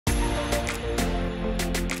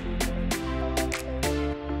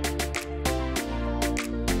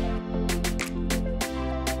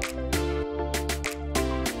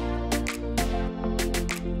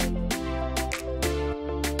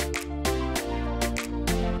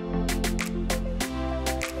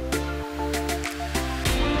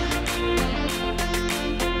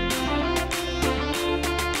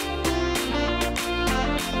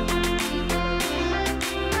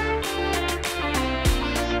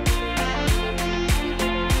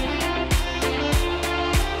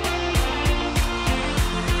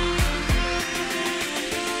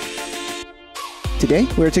Today,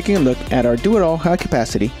 we're taking a look at our do-it-all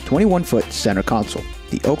high-capacity 21-foot center console,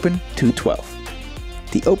 the Open 212.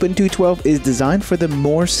 The Open 212 is designed for the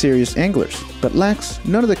more serious anglers, but lacks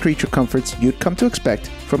none of the creature comforts you'd come to expect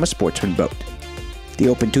from a Sportsman boat. The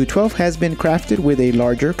Open 212 has been crafted with a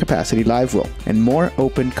larger capacity live well and more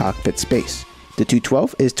open cockpit space. The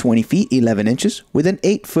 212 is 20 feet 11 inches with an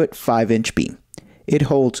 8-foot 5-inch beam. It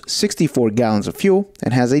holds 64 gallons of fuel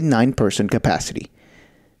and has a 9-person capacity.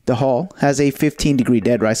 The hull has a 15-degree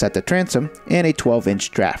dead rise at the transom and a 12-inch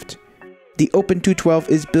draft. The Open 212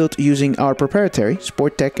 is built using our proprietary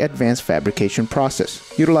SportTech advanced fabrication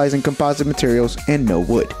process, utilizing composite materials and no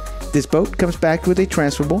wood. This boat comes backed with a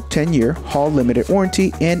transferable 10-year hull limited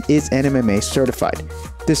warranty and is NMMA certified.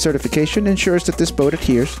 This certification ensures that this boat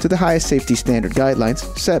adheres to the highest safety standard guidelines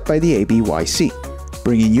set by the ABYC,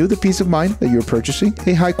 bringing you the peace of mind that you're purchasing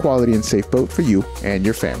a high quality and safe boat for you and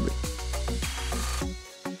your family.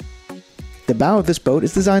 The bow of this boat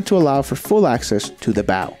is designed to allow for full access to the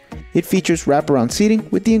bow. It features wraparound seating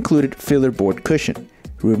with the included filler board cushion,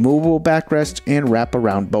 removable backrests, and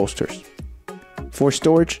wraparound bolsters. For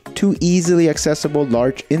storage, 2 easily accessible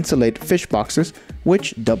large insulated fish boxes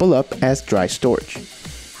which double up as dry storage.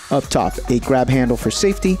 Up top, a grab handle for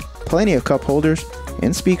safety, plenty of cup holders,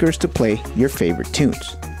 and speakers to play your favorite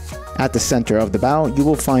tunes. At the center of the bow, you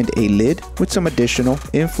will find a lid with some additional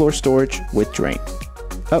in-floor storage with drain.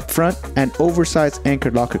 Up front, an oversized anchor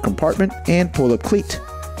locker compartment and pull-up cleat.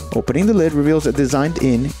 Opening the lid reveals a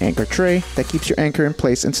designed-in anchor tray that keeps your anchor in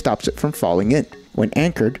place and stops it from falling in. When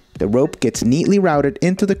anchored, the rope gets neatly routed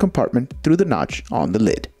into the compartment through the notch on the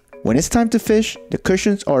lid. When it's time to fish, the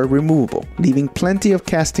cushions are removable, leaving plenty of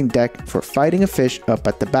casting deck for fighting a fish up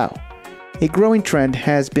at the bow. A growing trend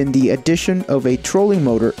has been the addition of a trolling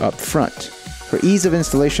motor up front. For ease of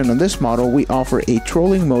installation on this model, we offer a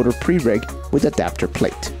trolling motor pre-rig with adapter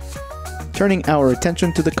plate. Turning our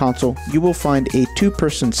attention to the console, you will find a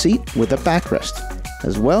 2-person seat with a backrest,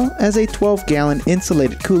 as well as a 12-gallon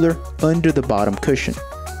insulated cooler under the bottom cushion.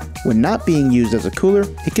 When not being used as a cooler,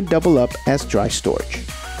 it can double up as dry storage.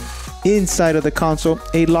 Inside of the console,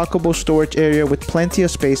 a lockable storage area with plenty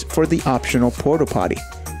of space for the optional porta potty,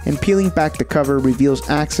 and peeling back the cover reveals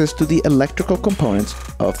access to the electrical components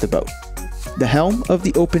of the boat. The helm of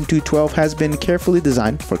the Open 212 has been carefully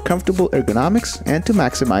designed for comfortable ergonomics and to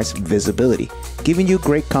maximize visibility, giving you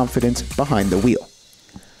great confidence behind the wheel.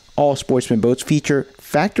 All Sportsman boats feature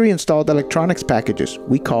factory-installed electronics packages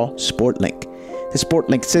we call SportLink. The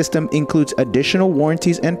SportLink system includes additional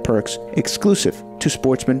warranties and perks exclusive to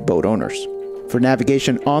Sportsman boat owners. For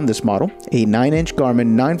navigation on this model, a 9-inch Garmin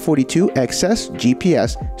 942 XS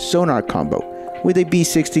GPS sonar combo with a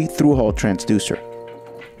B60 thru-hull transducer.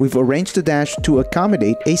 We've arranged the dash to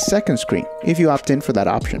accommodate a second screen if you opt in for that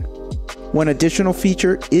option. One additional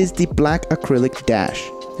feature is the black acrylic dash.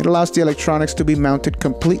 It allows the electronics to be mounted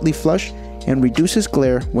completely flush and reduces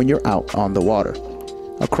glare when you're out on the water.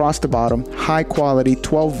 Across the bottom, high-quality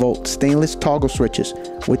 12-volt stainless toggle switches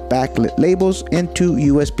with backlit labels and 2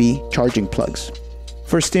 USB charging plugs.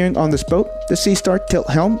 For steering on this boat, the Seastar tilt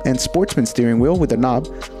helm and Sportsman steering wheel with a knob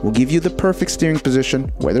will give you the perfect steering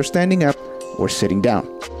position whether standing up or sitting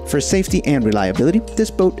down. For safety and reliability,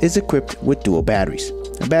 this boat is equipped with dual batteries.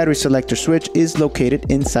 A battery selector switch is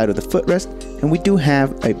located inside of the footrest, and we do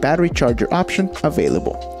have a battery charger option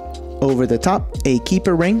available. Over the top, a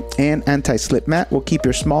keeper ring and anti-slip mat will keep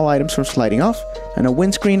your small items from sliding off, and a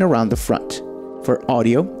windscreen around the front. For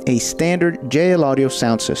audio, a standard JL Audio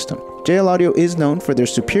sound system. JL Audio is known for their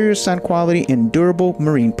superior sound quality and durable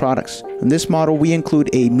marine products. In this model, we include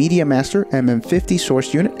a Media Master MM50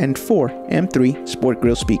 source unit and 4 M3 Sport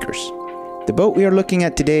Grill speakers. The boat we are looking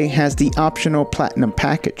at today has the optional Platinum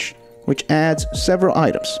package, which adds several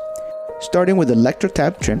items. Starting with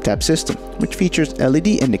ElectroTab trim tab system, which features LED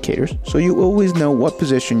indicators so you always know what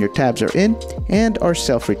position your tabs are in and are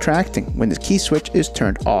self-retracting when the key switch is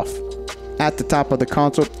turned off. At the top of the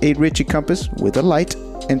console, a Ritchie compass with a light,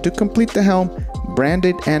 and to complete the helm,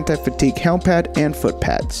 branded anti-fatigue helm pad and foot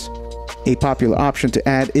pads. A popular option to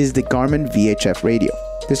add is the Garmin VHF radio.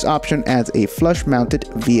 This option adds a flush-mounted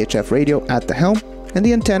VHF radio at the helm and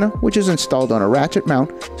the antenna, which is installed on a ratchet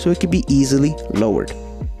mount so it can be easily lowered.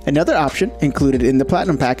 Another option included in the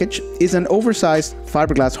Platinum package is an oversized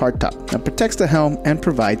fiberglass hardtop that protects the helm and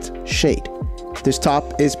provides shade. This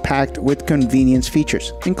top is packed with convenience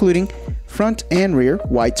features, including front and rear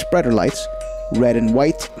white spreader lights, red and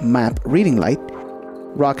white map reading light,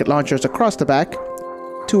 rocket launchers across the back,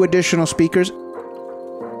 2 additional speakers,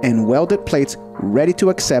 and welded plates ready to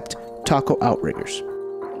accept taco outriggers.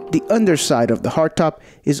 The underside of the hardtop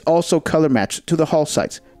is also color matched to the hull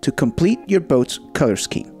sides to complete your boat's color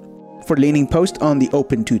scheme. For leaning post on the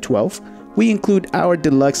Open 212, we include our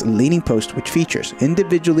deluxe leaning post, which features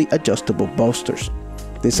individually adjustable bolsters.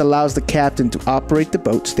 This allows the captain to operate the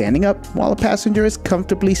boat standing up while a passenger is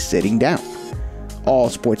comfortably sitting down. All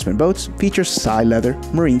Sportsman boats feature Psy leather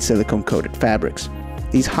marine silicone coated fabrics.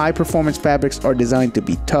 These high performance fabrics are designed to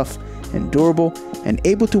be tough and durable and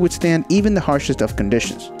able to withstand even the harshest of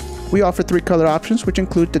conditions. We offer 3 color options, which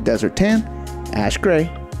include the desert tan, ash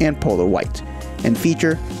gray, and polar white, and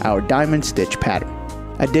feature our diamond stitch pattern.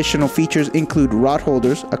 Additional features include rod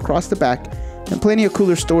holders across the back and plenty of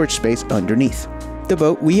cooler storage space underneath. The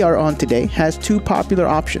boat we are on today has 2 popular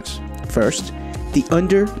options. First, the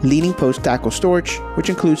under leaning post tackle storage, which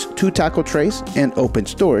includes 2 tackle trays and open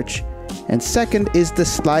storage. And second is the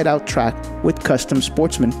slide out track with custom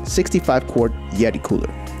Sportsman 65 quart Yeti cooler.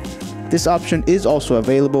 This option is also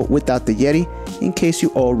available without the Yeti in case you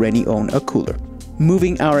already own a cooler.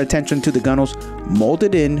 Moving our attention to the Gunnels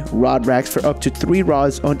molded in rod racks for up to 3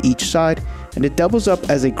 rods on each side, and it doubles up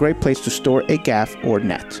as a great place to store a gaff or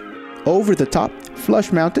net. Over the top,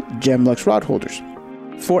 flush mounted Gemlux rod holders.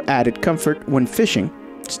 For added comfort when fishing,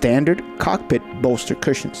 standard Cockpit bolster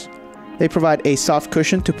cushions. They provide a soft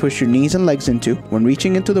cushion to push your knees and legs into when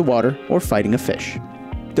reaching into the water or fighting a fish.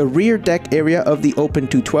 The rear deck area of the Open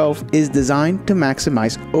 212 is designed to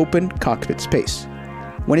maximize open cockpit space.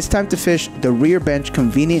 When it's time to fish, the rear bench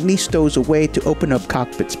conveniently stows away to open up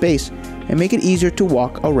cockpit space and make it easier to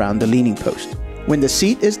walk around the leaning post. When the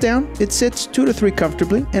seat is down, it sits 2 to 3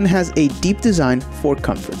 comfortably and has a deep design for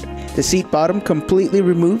comfort. The seat bottom completely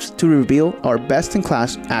removes to reveal our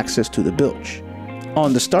best-in-class access to the bilge.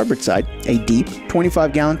 On the starboard side, a deep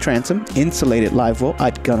 25-gallon transom insulated livewell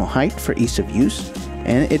at gunnel height for ease of use,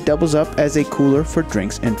 and it doubles up as a cooler for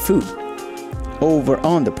drinks and food. Over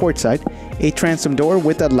on the port side, a transom door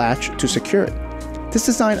with a latch to secure it. This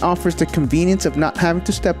design offers the convenience of not having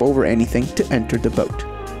to step over anything to enter the boat.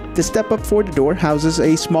 The step up for the door houses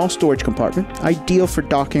a small storage compartment, ideal for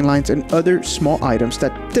docking lines and other small items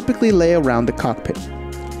that typically lay around the cockpit.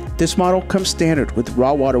 This model comes standard with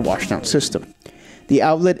raw water washdown system. The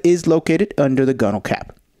outlet is located under the gunnel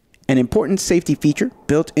cap. An important safety feature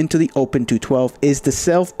built into the Open 212 is the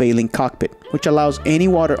self-bailing cockpit, which allows any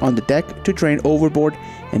water on the deck to drain overboard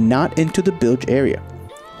and not into the bilge area.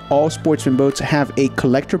 All Sportsman boats have a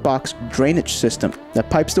collector box drainage system that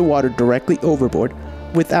pipes the water directly overboard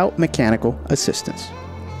without mechanical assistance.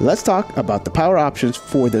 Let's talk about the power options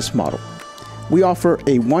for this model. We offer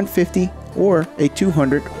a 150 or a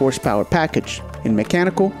 200 horsepower package in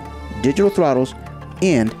mechanical, digital throttles,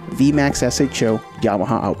 and VMAX SHO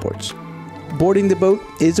Yamaha outboards. Boarding the boat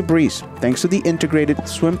is a breeze thanks to the integrated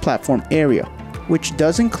swim platform area, which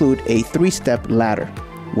does include a 3-step ladder.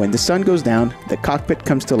 When the sun goes down, the cockpit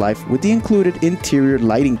comes to life with the included interior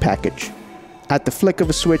lighting package. At the flick of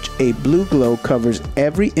a switch, a blue glow covers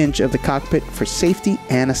every inch of the cockpit for safety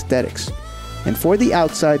and aesthetics. And for the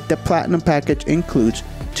outside, the Platinum package includes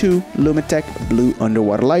 2 Lumitec blue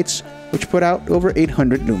underwater lights, which put out over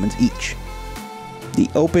 800 lumens each. The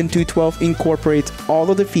Open 212 incorporates all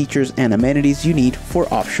of the features and amenities you need for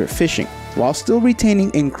offshore fishing, while still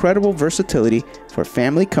retaining incredible versatility for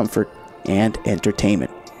family comfort and entertainment.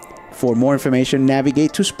 For more information,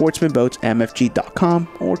 navigate to sportsmanboatsmfg.com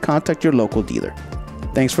or contact your local dealer.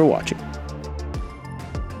 Thanks for watching.